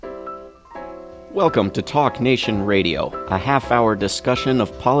Welcome to Talk Nation Radio, a half-hour discussion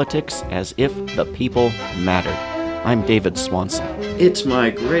of politics as if the people mattered. I'm David Swanson. It's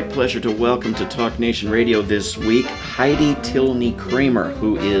my great pleasure to welcome to Talk Nation Radio this week Heidi Tilney Kramer,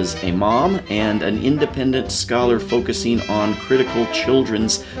 who is a mom and an independent scholar focusing on critical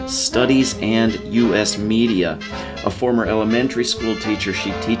children's studies and U.S. media. A former elementary school teacher,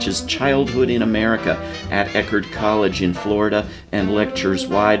 she teaches childhood in America at Eckerd College in Florida and lectures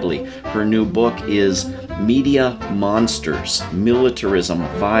widely. Her new book is Media Monsters: Militarism,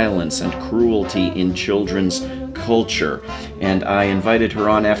 Violence, and Cruelty in Children's Culture. And I invited her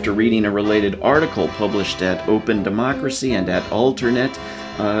on after reading a related article published at Open Democracy and at Alternet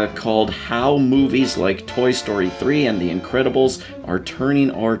called How Movies Like Toy Story 3 and The Incredibles Are Turning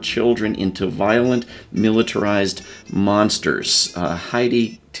Our Children into Violent, Militarized Monsters.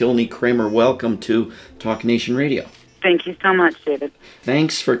 Heidi Tilney Kramer, welcome to Talk Nation Radio. Thank you so much, David.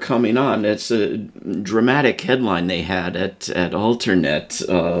 Thanks for coming on. It's a dramatic headline they had at Alternet,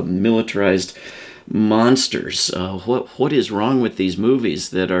 Militarized Monsters. What is wrong with these movies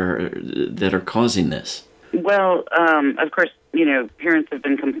that are causing this? Well, of course, parents have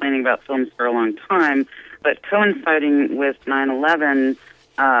been complaining about films for a long time, but coinciding with 9/11,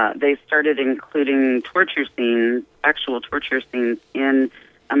 they started including torture scenes, actual torture scenes, in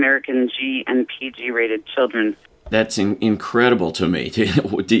American G and PG rated children's. That's incredible to me.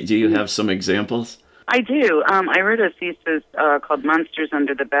 Do you have some examples? I do. I wrote a thesis called Monsters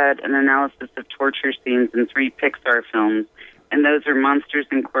Under the Bed, an analysis of torture scenes in 3 Pixar films, and those are Monsters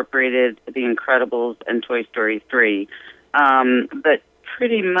Incorporated, The Incredibles, and Toy Story 3. But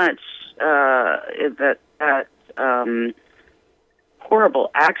pretty much that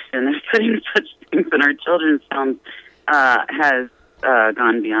horrible action of putting such things in our children's films has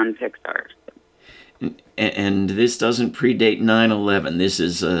gone beyond Pixar. And this doesn't predate 9/11. This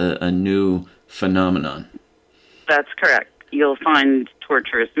is a new phenomenon. That's correct. You'll find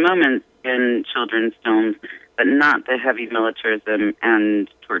torturous moments in children's films, but not the heavy militarism and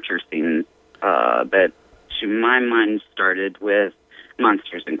torture scenes that, to my mind, started with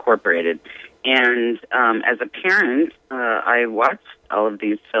Monsters Incorporated. And as a parent, I watched all of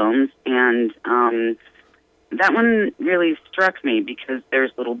these films, and that one really struck me because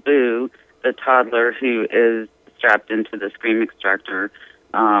there's little Boo, the toddler who is strapped into the scream extractor,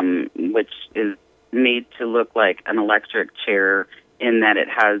 which is made to look like an electric chair in that it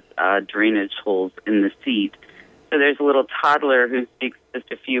has drainage holes in the seat. So there's a little toddler who speaks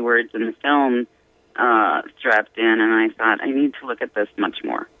just a few words in the film strapped in, and I thought, I need to look at this much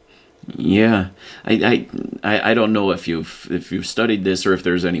more. Yeah, I don't know if you've studied this or if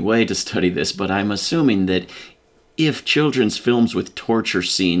there's any way to study this, but I'm assuming that if children's films with torture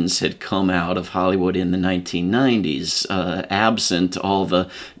scenes had come out of Hollywood in the 1990s, absent all the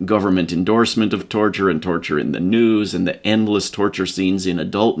government endorsement of torture and torture in the news and the endless torture scenes in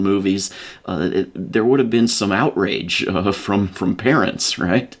adult movies, there would have been some outrage from parents,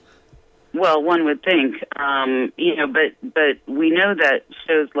 right? Well, one would think, but we know that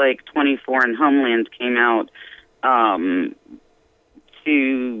shows like 24 and Homeland came out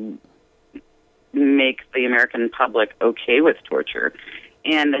to make the American public okay with torture.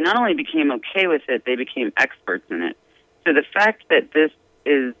 And they not only became okay with it, they became experts in it. So the fact that this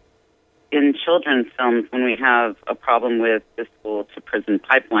is in children's films when we have a problem with the school-to-prison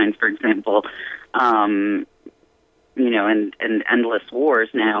pipeline, for example, and endless wars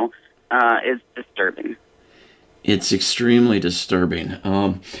now, is disturbing. It's extremely disturbing.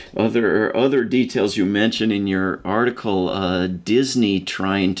 Other details you mentioned in your article, Disney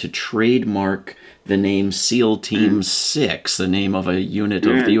trying to trademark the name SEAL Team 6, the name of a unit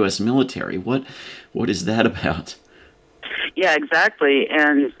of the U.S. military. What is that about? Yeah, exactly.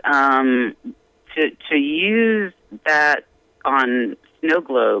 And to use that on snow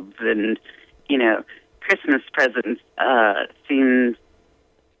globes and, Christmas presents seems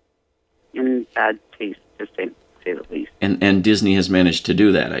in bad taste, to say the least. And Disney has managed to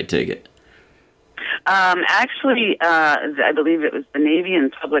do that, I take it. Actually, I believe it was the Navy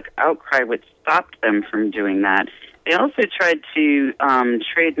and Public Outcry which stopped them from doing that. They also tried to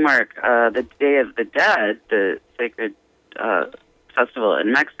trademark the Day of the Dead, the sacred festival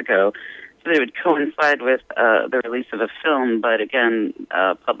in Mexico, so they would coincide with the release of a film, but again,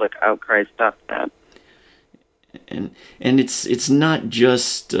 Public Outcry stopped that. And it's not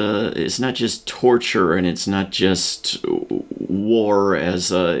just torture, and it's not just war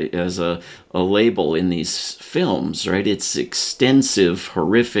as a label in these films, right? It's extensive,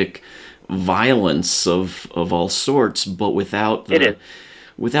 horrific violence of all sorts, but without the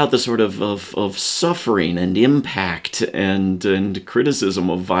without the sort of suffering and impact and criticism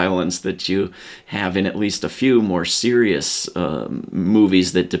of violence that you have in at least a few more serious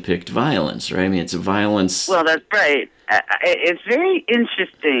movies that depict violence, right? I mean, it's violence. Well, that's right. It's very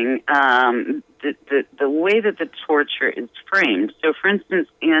interesting the way that the torture is framed. So, for instance,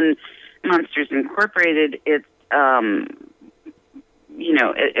 in Monsters Incorporated, it's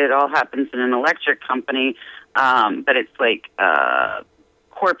it all happens in an electric company, but it's like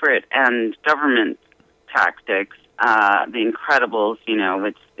corporate and government tactics. The Incredibles,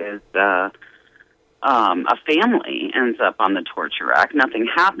 which is a family ends up on the torture rack. Nothing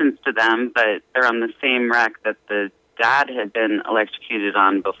happens to them, but they're on the same rack that the dad had been electrocuted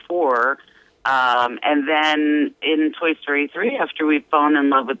on before. And then in Toy Story 3, after we've fallen in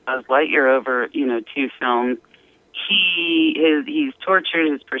love with Buzz Lightyear over, 2 films, he's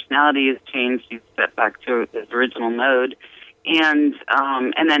tortured, his personality has changed, he's set back to his original mode, and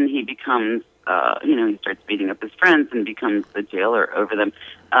then he becomes, he starts beating up his friends and becomes the jailer over them.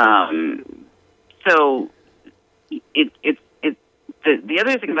 So the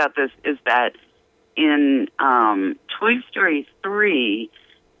other thing about this is that in Toy Story 3,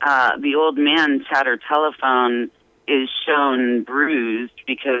 the old man, Chatter Telephone, is shown bruised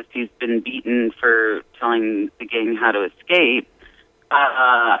because he's been beaten for telling the gang how to escape.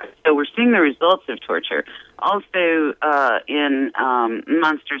 So we're seeing the results of torture. Also, in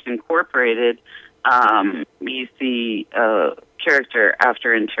Monsters Incorporated, you see a character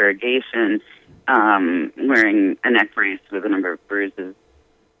after interrogation wearing a neck brace with a number of bruises.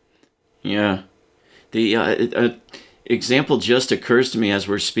 Yeah. The example just occurs to me as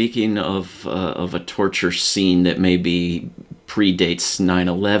we're speaking of a torture scene that maybe predates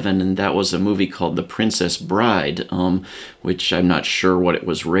 9/11, and that was a movie called The Princess Bride, which I'm not sure what it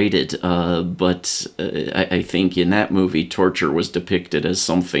was rated, but I think in that movie torture was depicted as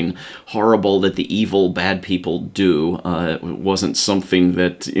something horrible that the evil bad people do. It wasn't something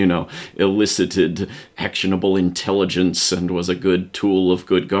that, elicited actionable intelligence and was a good tool of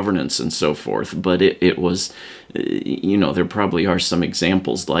good governance and so forth, but it was, there probably are some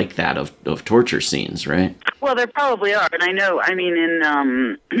examples like that of torture scenes, right? Well, there probably are, and I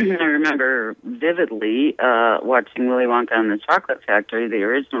remember vividly watching Willy Wonka and the Chocolate Factory, the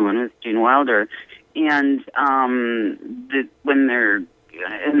original one with Gene Wilder, and when they're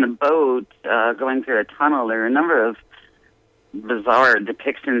in the boat going through a tunnel, there are a number of bizarre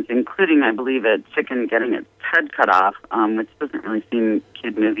depictions, including, I believe, a chicken getting its head cut off, which doesn't really seem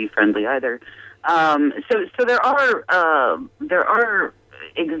kid movie friendly either. So there are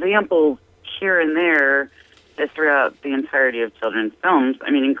examples here and there throughout the entirety of children's films.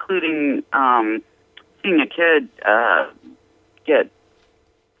 I mean, including seeing a kid get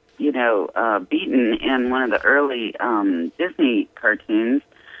beaten in one of the early Disney cartoons.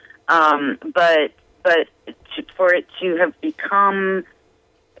 But for it to have become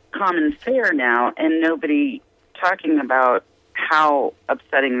common fare now, and nobody talking about how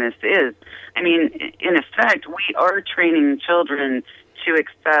upsetting this is. I mean, in effect, we are training children to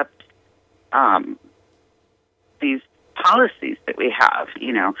accept these policies that we have,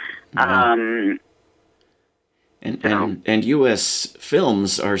 Mm-hmm. And U.S.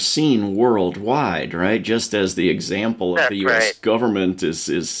 films are seen worldwide, right? Just as the example of the U.S. government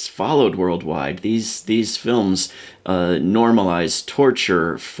is followed worldwide. These films normalize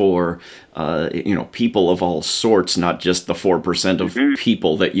torture for people of all sorts, not just the 4% of Mm-hmm.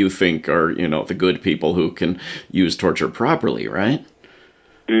 people that you think are the good people who can use torture properly, right?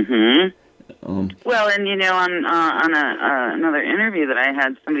 Mm-hmm. Well, and on another interview that I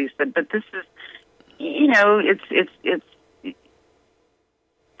had, somebody said, "But this is, it's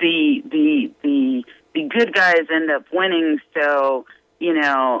the good guys end up winning, so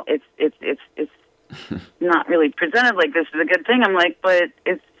it's not really presented like this is a good thing." I'm like, but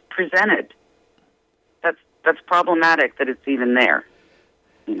it's presented. That's problematic that it's even there.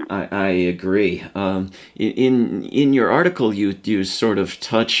 I agree. In your article, you sort of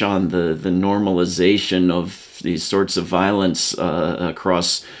touch on the normalization of these sorts of violence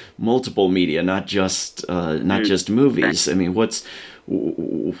across multiple media, not just movies. I mean, what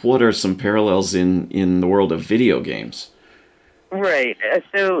are some parallels in the world of video games? Right.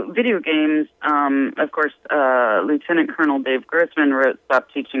 So video games, of course, Lieutenant Colonel Dave Grossman wrote Stop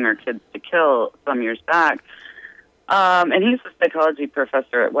Teaching Our Kids to Kill some years back. And he's a psychology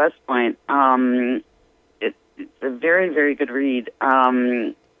professor at West Point. It's a very, very good read.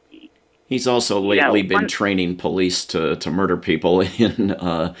 He's also lately been training police to murder people in...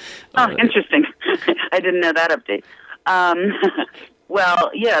 interesting. I didn't know that update.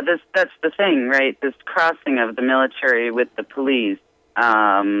 Well, yeah, that's the thing, right? This crossing of the military with the police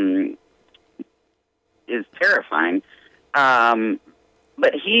is terrifying.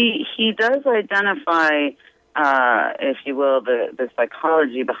 But he does identify, if you will, the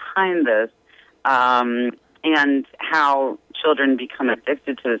psychology behind this, and how children become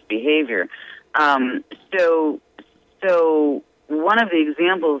addicted to this behavior. So one of the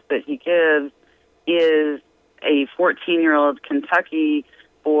examples that he gives is a 14-year-old Kentucky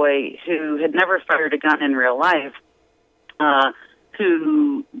boy who had never fired a gun in real life,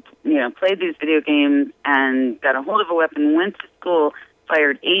 who played these video games and got a hold of a weapon, went to school,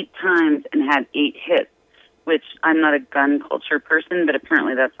 fired 8 times, and had 8 hits. Which I'm not a gun culture person, but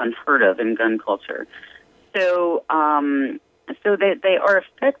apparently that's unheard of in gun culture. So, they are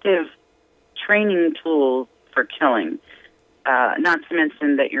effective training tools for killing. Not to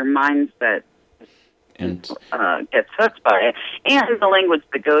mention that your mindset gets hooked by it, and the language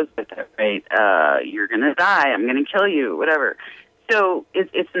that goes with it. Right? You're gonna die. I'm gonna kill you. Whatever. So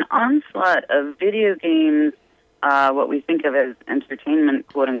it's an onslaught of video games, what we think of as entertainment,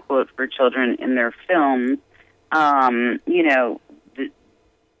 quote unquote, for children in their films.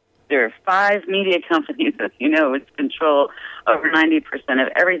 There are 5 media companies that which control over 90% of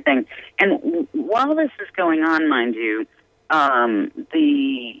everything. And while this is going on, mind you,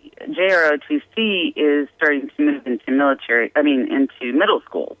 the JROTC is starting to move into into middle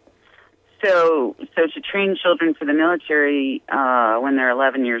school. So to train children for the military when they're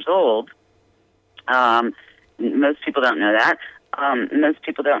 11 years old, most people don't know that. Most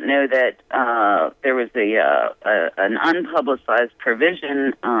people don't know that there was an unpublicized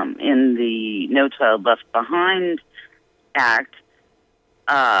provision in the No Child Left Behind Act,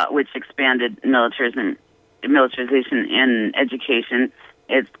 which expanded militarization in education.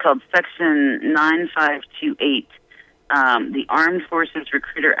 It's called Section 9528. The Armed Forces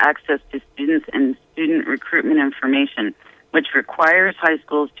Recruiter Access to Students and Student Recruitment Information, which requires high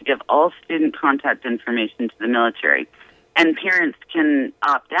schools to give all student contact information to the military. And parents can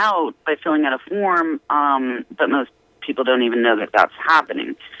opt out by filling out a form, but most people don't even know that that's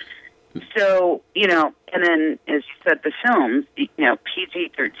happening. So, and then, as you said, the films,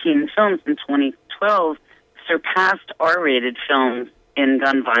 PG-13 films in 2012 surpassed R-rated films in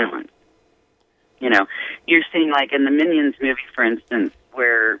gun violence. You're seeing, like in the Minions movie, for instance,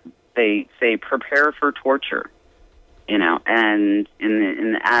 where they say, prepare for torture. And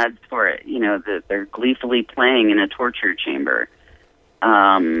in the ads for it, they're gleefully playing in a torture chamber.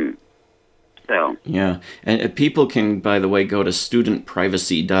 Yeah, and people can, by the way, go to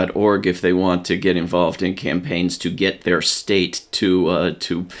studentprivacy.org if they want to get involved in campaigns to get their state to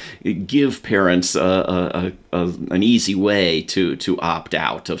give parents an easy way to opt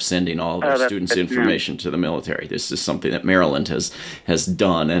out of sending all their students' information to the military. This is something that Maryland has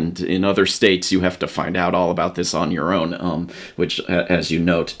done, and in other states you have to find out all about this on your own, which, as you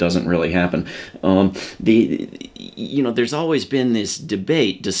note, doesn't really happen. There's always been this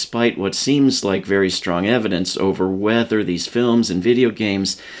debate, despite what seems like very strong evidence, over whether these films and video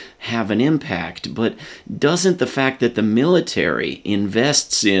games have an impact. But doesn't the fact that the military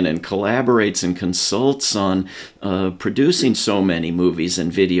invests in and collaborates and consults on producing so many movies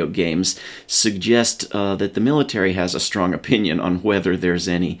and video games suggest that the military has a strong opinion on whether there's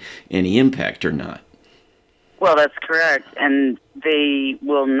any impact or not? Well, that's correct, and they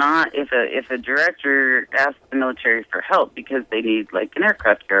will not, if a director asks the military for help because they need like an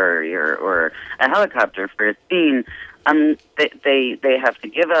aircraft carrier or a helicopter for a scene, they have to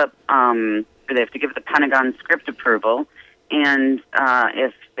give up, or they have to give the Pentagon script approval, and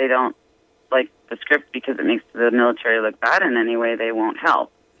if they don't like the script because it makes the military look bad in any way, they won't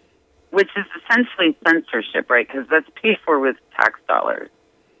help, which is essentially censorship, right? Because that's paid for with tax dollars.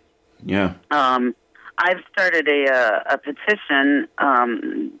 Yeah. I've started a petition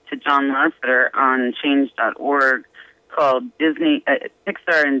to John Lasseter on change.org called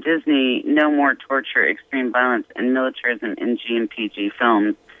Pixar and Disney, No More Torture, Extreme Violence, and Militarism in GMPG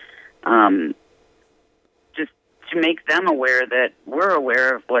Films. Just to make them aware that we're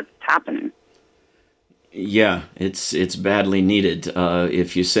aware of what's happening. Yeah, it's badly needed.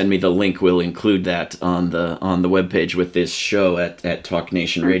 If you send me the link, we'll include that on the webpage with this show at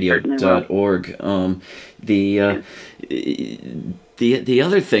talknationradio.org. The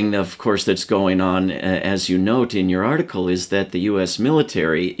other thing, of course, that's going on, as you note in your article, is that the U.S.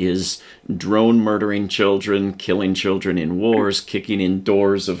 military is drone murdering children, killing children in wars, kicking in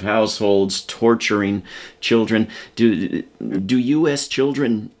doors of households, torturing children. Do U.S.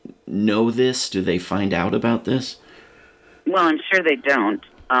 children know this? Do they find out about this? Well, I'm sure they don't,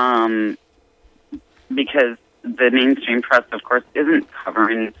 because the mainstream press, of course, isn't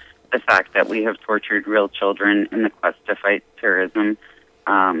covering the fact that we have tortured real children in the quest to fight terrorism.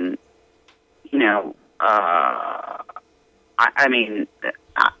 I mean,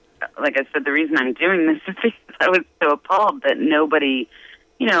 like I said, the reason I'm doing this is because I was so appalled that nobody,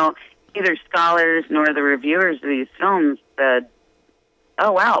 either scholars nor the reviewers of these films said,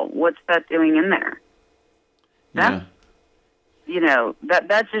 "Oh wow, what's that doing in there?" That,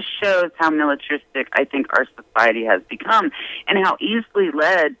 that just shows how militaristic I think our society has become, and how easily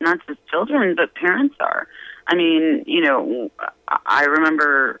led not just children but parents are. I mean, I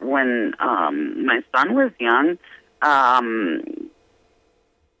remember when my son was young.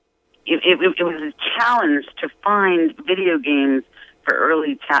 It was a challenge to find video games for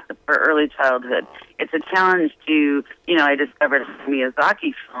early childhood. It's a challenge to, I discovered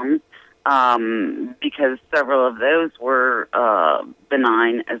Miyazaki films because several of those were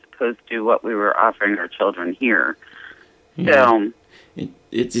benign as opposed to what we were offering our children here. Yeah. So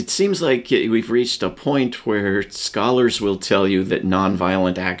it seems like we've reached a point where scholars will tell you that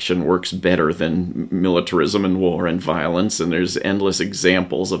nonviolent action works better than militarism and war and violence, and there's endless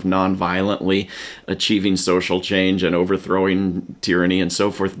examples of nonviolently achieving social change and overthrowing tyranny and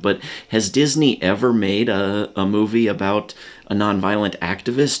so forth. But has Disney ever made a movie about a nonviolent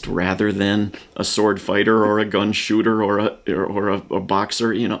activist rather than a sword fighter or a gun shooter or a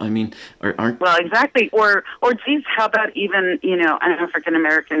boxer? I mean, aren't well, exactly. Or geez, how about even an African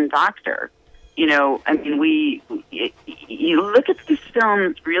American doctor? I mean, you look at these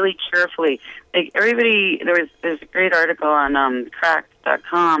films really carefully. Like everybody, there's a great article on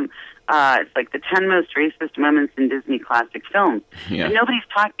Cracked.com. It's like the 10 most racist moments in Disney classic films. Yeah. And nobody's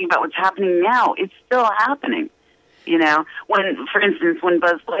talking about what's happening now. It's still happening. When, for instance, when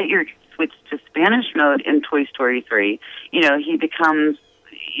Buzz Lightyear switched to Spanish mode in Toy Story 3, he becomes,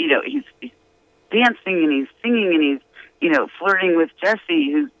 he's dancing and he's singing and he's, flirting with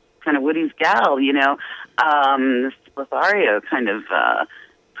Jessie, who's kind of Woody's gal, this Lothario kind of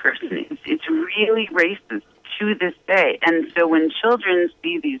person. It's really racist to this day. And so when children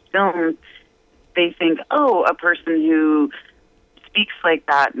see these films, they think, oh, a person who speaks like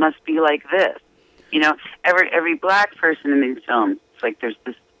that must be like this. Every black person in these films, it's like there's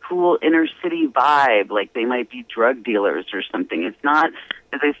this cool inner city vibe, like they might be drug dealers or something. It's not,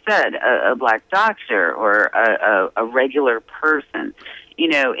 as I said, a black doctor or a regular person.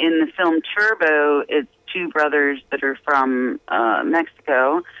 In the film Turbo, it's two brothers that are from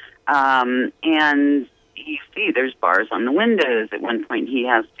Mexico, and you see there's bars on the windows. At one point, he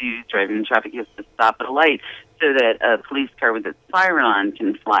has to, driving in traffic, he has to stop at a light so that a police car with its siren on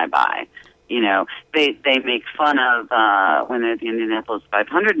can fly by. They make fun of, when they're at the Indianapolis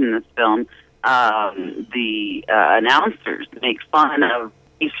 500 in this film, the announcers make fun of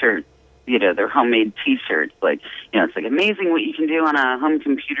T-shirts, their homemade T-shirts. Like, it's like amazing what you can do on a home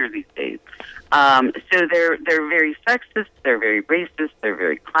computer these days. So they're very sexist, they're very racist, they're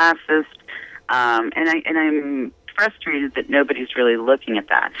very classist, and I'm frustrated that nobody's really looking at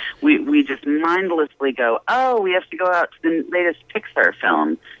that. We just mindlessly go, oh, we have to go out to the latest Pixar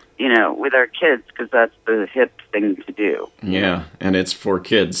film, with our kids, because that's the hip thing to do. Yeah, and it's for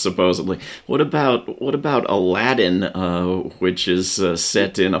kids, supposedly. What about Aladdin, which is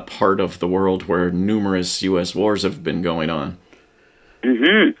set in a part of the world where numerous U.S. wars have been going on?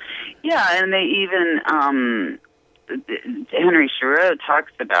 Mm-hmm. Yeah, and they even, Henry Giroux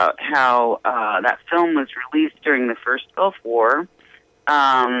talks about how that film was released during the first Gulf War.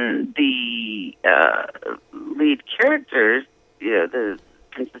 The lead characters, the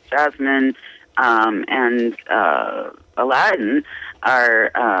Princess Jasmine and Aladdin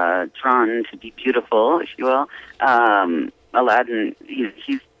are drawn to be beautiful, if you will. Aladdin,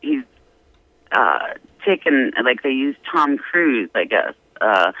 he's taken, like they used Tom Cruise, I guess,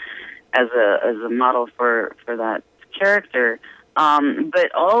 as a model for that character.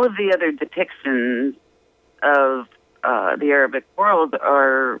 But all of the other depictions of the Arabic world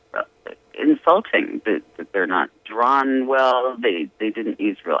are insulting. That they're not drawn well. They didn't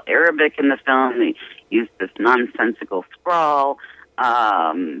use real Arabic in the film. They used this nonsensical scrawl.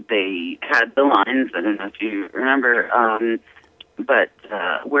 They had the lines, I don't know if you remember, but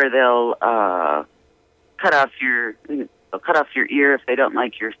where they'll cut off your ear if they don't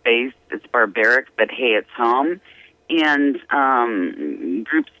like your face. It's barbaric, but hey, it's home. And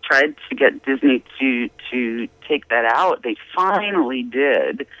groups tried to get Disney to take that out. They finally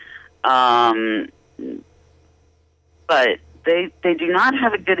did. But they do not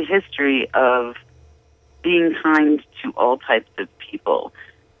have a good history of being kind to all types of people.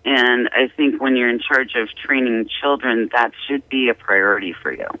 And I think when you're in charge of training children, that should be a priority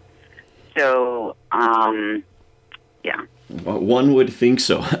for you. So, yeah. One would think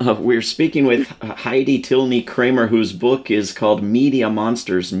so. We're speaking with Heidi Tilney Kramer, whose book is called Media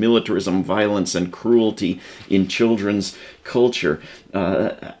Monsters, Militarism, Violence, and Cruelty in Children's Culture.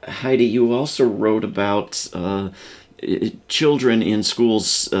 Heidi, you also wrote about children in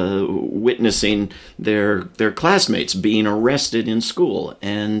schools witnessing their classmates being arrested in school,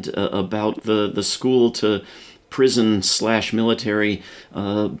 and about the school to prison/military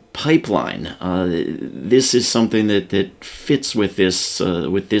pipeline. This is something that fits with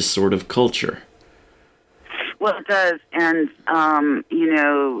this sort of culture. Well, it does, and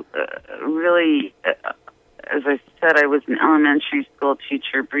really, as I said, I was an elementary school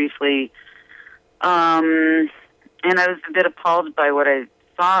teacher briefly, and I was a bit appalled by what I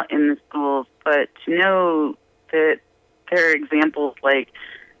saw in the schools. But to know that there are examples like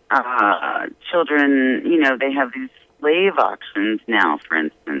children, they have these slave auctions now, for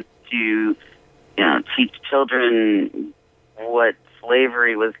instance, to, teach children what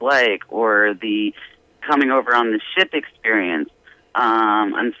slavery was like, or the coming over on the ship experience.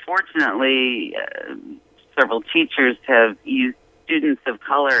 Unfortunately, several teachers have used students of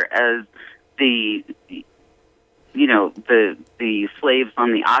color as the slaves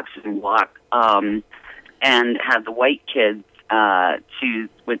on the auction block, and had the white kids choose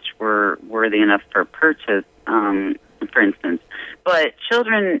which were worthy enough for purchase, for instance. But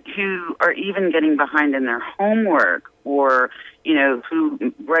children who are even getting behind in their homework, or,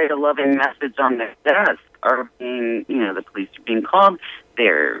 who write a loving message on their desk, are being, the police are being called.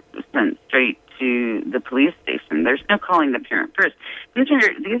 They're sent straight to the police station. There's no calling the parent first. These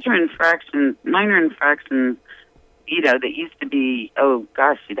are infractions, minor infractions, that used to be, oh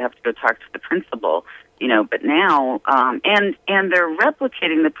gosh, you'd have to go talk to the principal. But now, and they're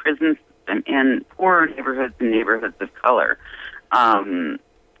replicating the prison system in poorer neighborhoods and neighborhoods of color. You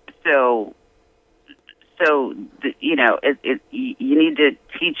need to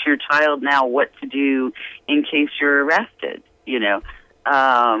teach your child now what to do in case you're arrested. And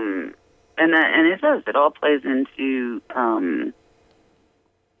it does. It all plays into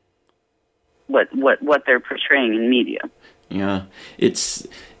what they're portraying in media. Yeah,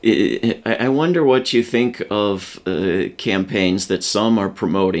 I wonder what you think of campaigns that some are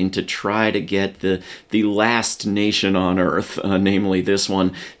promoting to try to get the last nation on earth, namely this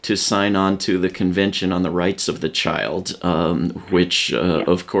one, to sign on to the Convention on the Rights of the Child, which,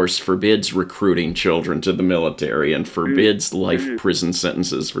 of course, forbids recruiting children to the military and forbids life prison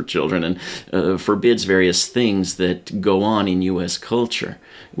sentences for children, and forbids various things that go on in U.S. culture.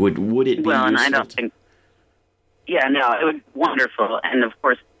 Would it be well? And useful I don't think. Yeah, no, it would be wonderful, and of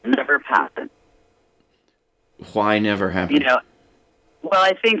course, never happen. Why never happen? Well,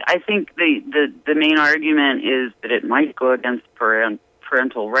 I think the main argument is that it might go against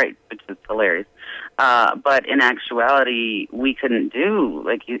parental rights, which is hilarious. But in actuality, we couldn't do,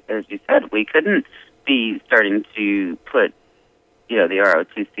 as you said, we couldn't be starting to put, the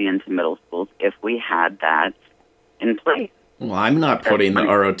ROTC into middle schools if we had that in place. Well, I'm not putting the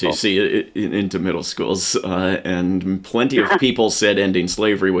ROTC into middle schools, and plenty of people said ending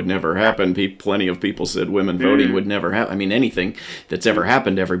slavery would never happen. Plenty of people said women voting would never happen. I mean, anything that's ever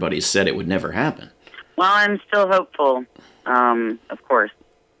happened, everybody said it would never happen. Well, I'm still hopeful, of course,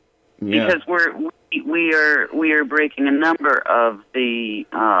 because we are breaking a number of the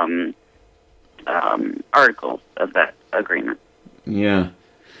articles of that agreement. Yeah.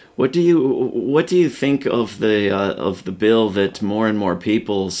 What do you think of the bill that more and more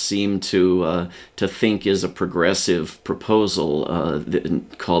people seem to think is a progressive proposal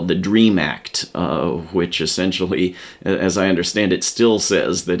called the DREAM Act, which essentially, as I understand it, still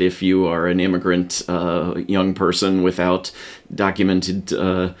says that if you are an immigrant young person without documented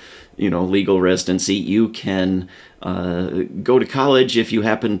legal residency, you can go to college if you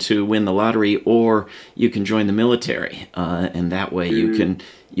happen to win the lottery, or you can join the military, and that way you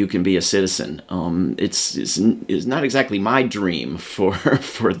can be a citizen. It's not exactly my dream for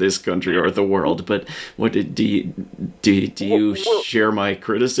this country or the world, but what do you share my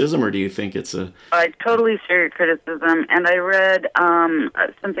criticism, or do you think it's a? I totally share your criticism, and I read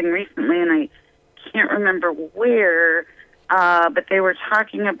something recently, and I can't remember where, but they were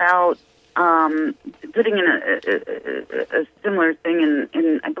talking about putting in a similar thing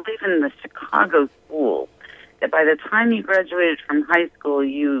in I believe in the Chicago schools, that by the time you graduated from high school,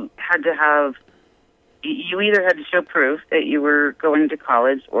 you either had to show proof that you were going to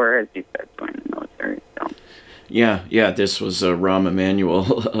college, or, as you said, join the military. So. Yeah, this was a Rahm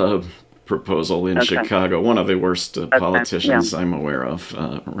Emanuel proposal in Chicago, one of the worst politicians I'm aware of,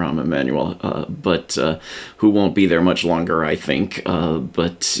 Rahm Emanuel, but who won't be there much longer, I think.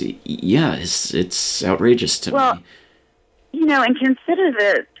 But yeah, it's outrageous to me. And consider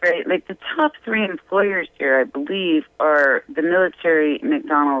this, right? Like the top 3 employers here, I believe, are the military,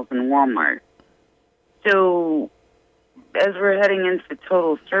 McDonald's, and Walmart. So as we're heading into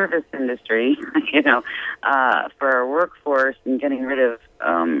total service industry, for our workforce and getting rid of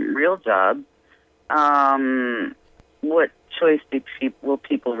real jobs, what choice will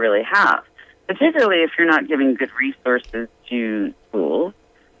people really have? Particularly if you're not giving good resources to schools.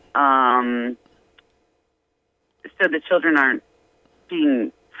 So the children aren't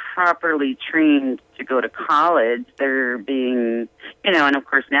being properly trained to go to college. They're being, and of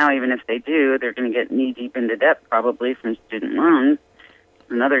course now even if they do, they're going to get knee-deep into debt probably from student loans.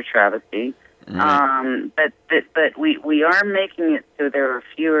 Another travesty. Right. But we are making it so there are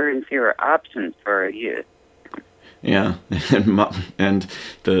fewer and fewer options for our youth. Yeah, and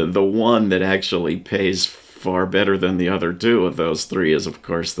the one that actually pays far better than the other 2 of those 3 is, of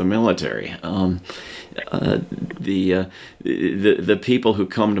course, the military. The people who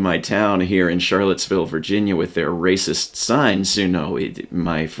come to my town here in Charlottesville, Virginia, with their racist signs,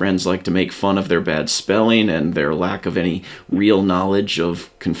 my friends like to make fun of their bad spelling and their lack of any real knowledge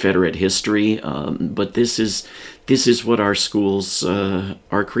of Confederate history. But this is what our schools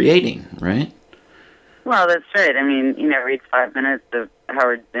are creating, right? Well, that's right. I mean, read 5 minutes of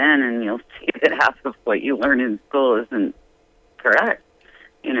Howard Zinn and you'll see that half of what you learn in school isn't correct,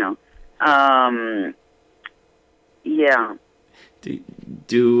 Yeah.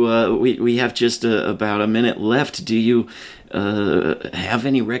 We have just about a minute left. Do you have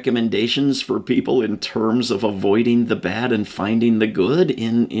any recommendations for people in terms of avoiding the bad and finding the good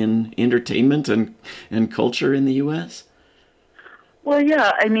in entertainment and culture in the U.S.? Well,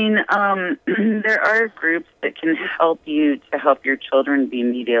 yeah. I mean, there are groups that can help you to help your children be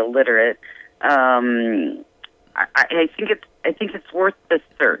media literate. I think it's worth the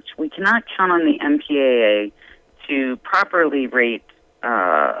search. We cannot count on the MPAA to properly rate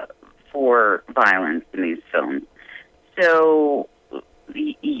for violence in these films. So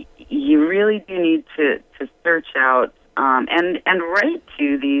you really do need to search out and write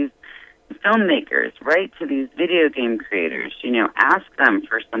to these filmmakers, write to these video game creators, ask them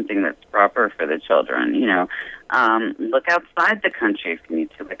for something that's proper for the children, look outside the country if you need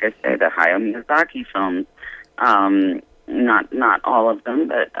to. Like I say, the Hayao Miyazaki films, not all of them,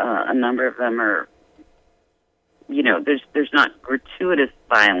 but a number of them are, there's not gratuitous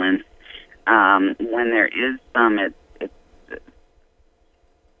violence. When there is some, it's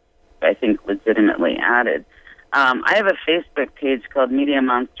I think legitimately added. I have a Facebook page called Media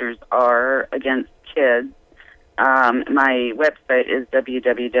Monsters Are Against Kids. My website is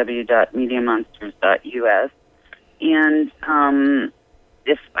www.mediamonsters.us. And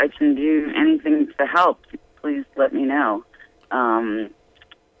if I can do anything to help, please let me know.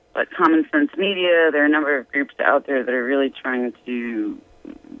 But Common Sense Media, there are a number of groups out there that are really trying to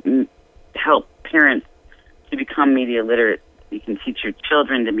help parents to become media literate. You can teach your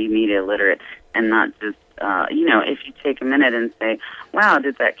children to be media literate and not just, if you take a minute and say, wow,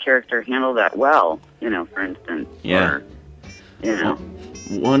 did that character handle that well, for instance. Yeah. Or,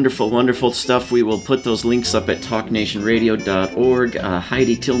 Wonderful, wonderful stuff. We will put those links up at talknationradio.org.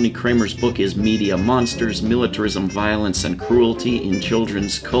 Heidi Tilney Kramer's book is Media Monsters, Militarism, Violence, and Cruelty in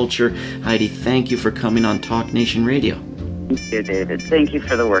Children's Culture. Heidi, thank you for coming on Talk Nation Radio. Thank you, David. Thank you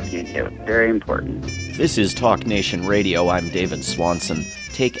for the work you do. Very important. This is Talk Nation Radio. I'm David Swanson.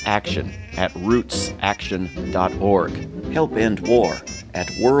 Take action at rootsaction.org. Help end war at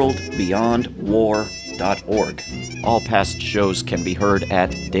worldbeyondwar.org. All past shows can be heard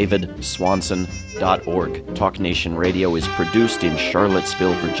at davidswanson.org. Talk Nation Radio is produced in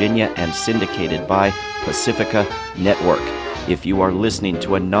Charlottesville, Virginia, and syndicated by Pacifica Network. If you are listening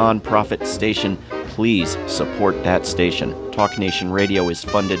to a non-profit station, please support that station. Talk Nation Radio is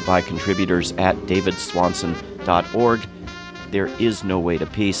funded by contributors at davidswanson.org. There is no way to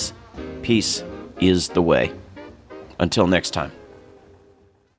peace. Peace is the way. Until next time.